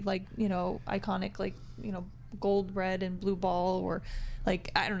Story like iconic like gold, red, and blue ball, or like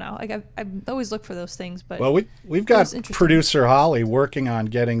I don't know, like I always look for those things. But well, we've got producer Holly working on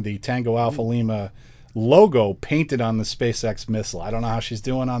getting the Tango Alpha Lima logo painted on the SpaceX missile. I don't know how she's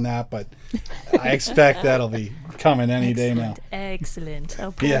doing on that, but I expect that'll be coming any day now. Excellent.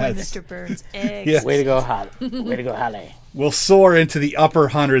 Oh, boy, Mr. Burns. Excellent. Yes. Way to go, Holly. Way to go, Holly. We'll soar into the upper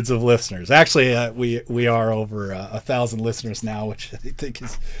hundreds of listeners. Actually, we are over 1,000 listeners now, which I think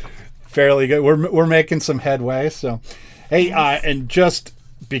is fairly good. We're making some headway. So, hey, and just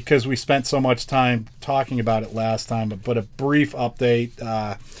because we spent so much time talking about it last time, but a brief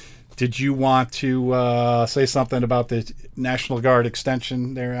update. Did you want to say something about the National Guard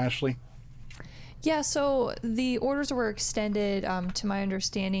extension there, Ashley? Yeah, so the orders were extended, to my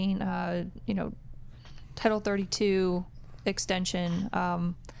understanding, Title 32 extension.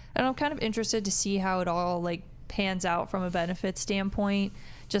 And I'm kind of interested to see how it all like pans out from a benefit standpoint,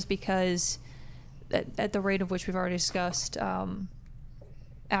 just because at the rate of which we've already discussed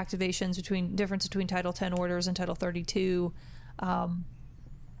activations difference between Title 10 orders and Title 32.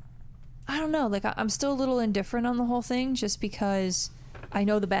 I don't know. Like I'm still a little indifferent on the whole thing, just because I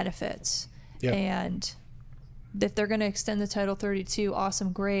know the benefits. Yeah. And if they're going to extend the Title 32,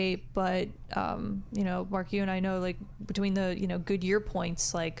 awesome, great. But Mark, you and I know, like between the Goodyear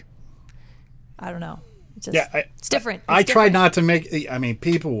points, like I don't know. It's just, it's different. I tried not to make. I mean,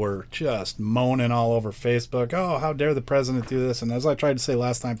 people were just moaning all over Facebook. Oh, how dare the president do this? And as I tried to say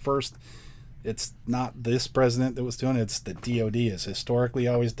last time, first. It's not this president that was doing it. It's the DOD has historically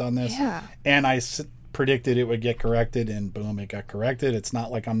always done this. Yeah. And I predicted it would get corrected, and boom, it got corrected. It's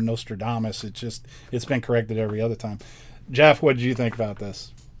not like I'm Nostradamus. It's been corrected every other time. Jeff, what did you think about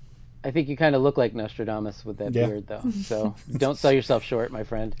this? I think you kind of look like Nostradamus with that beard, though. So don't sell yourself short, my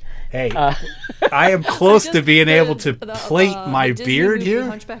friend. Hey, I am close to being able to plate my beard here.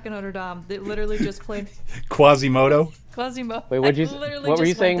 Hunchback of Notre Dame. They literally just played Quasimodo. Quasimodo. Wait, what were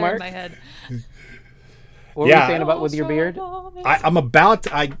you saying, Mark? My head. What were you saying about with your beard?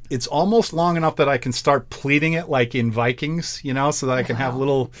 It's almost long enough that I can start pleating it like in Vikings, so that I can have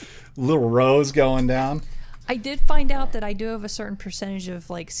little rows going down. I did find out that I do have a certain percentage of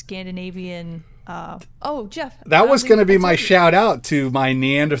like Scandinavian. Jeff. That was going to be my shout out to my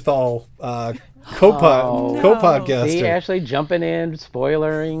Neanderthal co-podcaster. See, Ashley jumping in,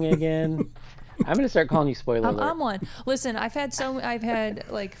 spoilering again. I'm going to start calling you spoiler alert. I'm one. Listen, I've had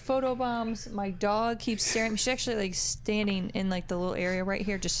like photo bombs. My dog keeps staring. She's actually like standing in like the little area right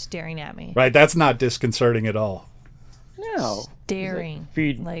here, just staring at me. Right, that's not disconcerting at all. No, staring.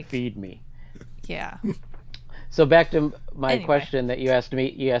 Like, feed me. Yeah. So back to my question that you asked me.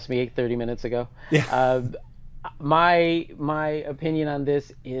 You asked me 30 minutes ago. Yeah. My opinion on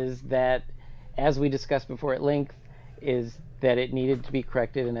this is that, as we discussed before at length, is that it needed to be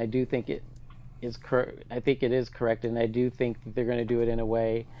corrected, and I do think it is I think it is correct, and I do think that they're going to do it in a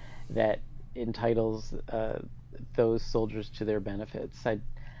way that entitles those soldiers to their benefits. I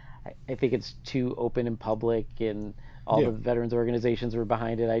think it's too open and public, and all the veterans organizations were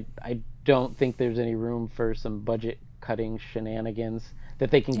behind it. I don't think there's any room for some budget cutting shenanigans that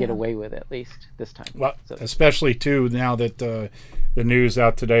they can get away with, at least this time. Well, especially too now that the news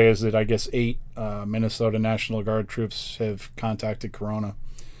out today is that I guess 8 Minnesota National Guard troops have contacted Corona.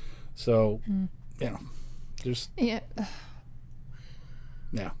 So, there's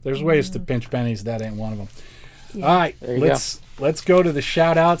there's ways to pinch pennies. That ain't one of them. Yeah. All right, let's go to the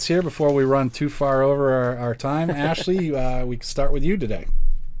shout outs here before we run too far over our time. Ashley, we can start with you today.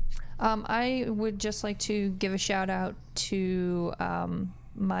 I would just like to give a shout out to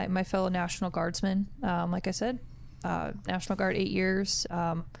my fellow National Guardsmen. Like I said, National Guard 8 years.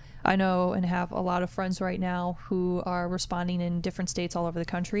 I know and have a lot of friends right now who are responding in different states all over the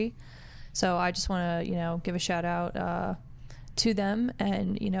country. So I just want to, give a shout out to them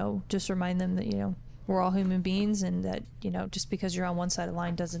and, just remind them that, we're all human beings and that, just because you're on one side of the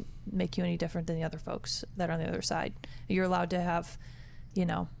line doesn't make you any different than the other folks that are on the other side. You're allowed to have,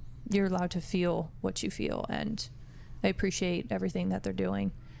 you're allowed to feel what you feel. And I appreciate everything that they're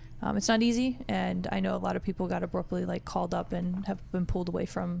doing. It's not easy, and I know a lot of people got abruptly called up and have been pulled away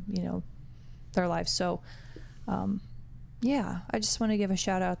from their lives. So, I just want to give a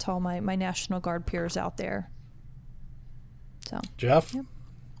shout out to all my National Guard peers out there. So, Jeff, yep.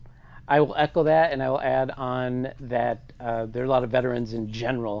 I will echo that, and I will add on that there are a lot of veterans in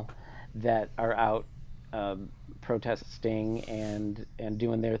general that are out protesting and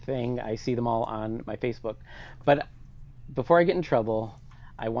doing their thing. I see them all on my Facebook. But before I get in trouble,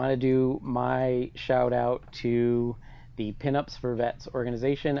 I want to do my shout out to the Pinups for Vets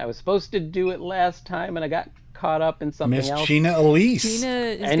organization. I was supposed to do it last time and I got caught up in something else. Miss Gina Elise. Gina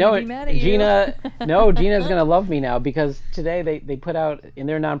is going to be mad at you. Gina's going to love me now because today they put out in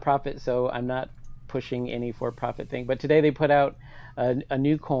their nonprofit, so I'm not pushing any for-profit thing, but today they put out a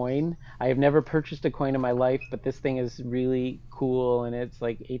new coin. I have never purchased a coin in my life, but this thing is really cool and it's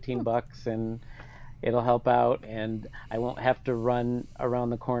like $18 and it'll help out, and I won't have to run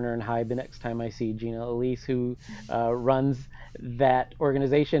around the corner and hide the next time I see Gina Elise, who runs that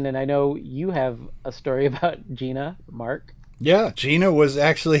organization. And I know you have a story about Gina, Mark. Yeah, Gina was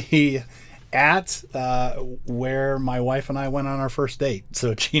actually at where my wife and I went on our first date.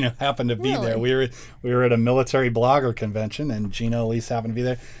 So Gina happened to be there. We were at a military blogger convention, and Gina Elise happened to be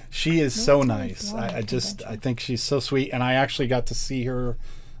there. She is so nice. I think she's so sweet, and I actually got to see her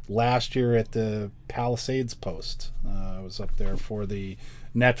last year at the Palisades Post. I was up there for the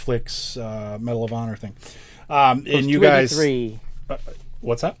Netflix Medal of Honor thing. And you guys,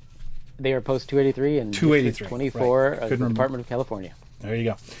 what's that? They are post 283 and 283, 24 right. of the Department of California. There you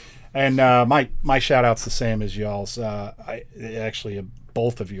go. And my shout out's the same as y'all's. Actually,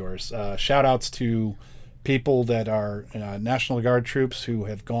 both of yours. Shout outs to people that are National Guard troops who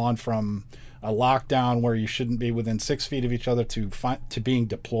have gone from a lockdown where you shouldn't be within 6 feet of each other to being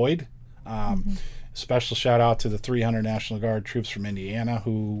deployed. Special shout out to the 300 National Guard troops from Indiana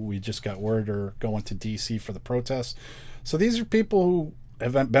who we just got word are going to D.C. for the protests. So these are people who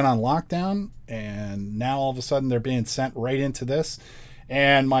have been on lockdown, and now all of a sudden they're being sent right into this.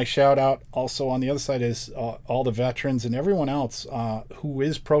 And my shout out also on the other side is all the veterans and everyone else who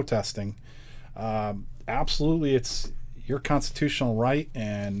is protesting. Absolutely, it's your constitutional right,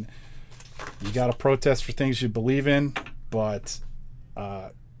 and you got to protest for things you believe in, but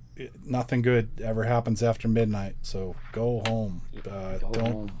nothing good ever happens after midnight. So go home.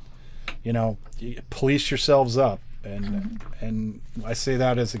 Police yourselves up. And I say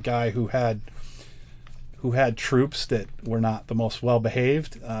that as a guy who had troops that were not the most well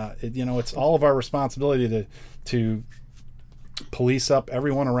behaved. It's all of our responsibility to police up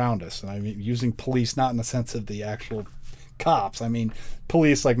everyone around us. And I mean, using police not in the sense of the actual cops. I mean,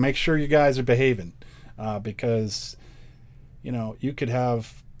 police, make sure you guys are behaving, because you could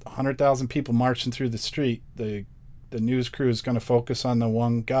have 100,000 people marching through the street. The news crew is going to focus on the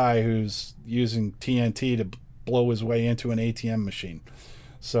one guy who's using TNT to blow his way into an ATM machine.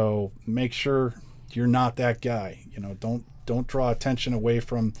 So make sure you're not that guy. Don't draw attention away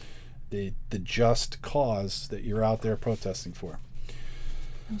from the just cause that you're out there protesting for.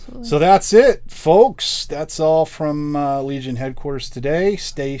 Absolutely. So that's it, folks. That's all from Legion headquarters today.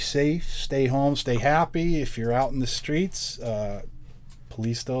 Stay safe, stay home, stay happy. If you're out in the streets,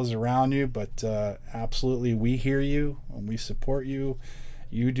 police those around you. But absolutely, we hear you and we support you.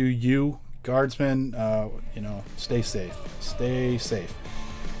 You do you, Guardsmen. Stay safe. Stay safe.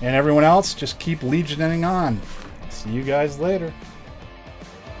 And everyone else, just keep legioning on. See you guys later.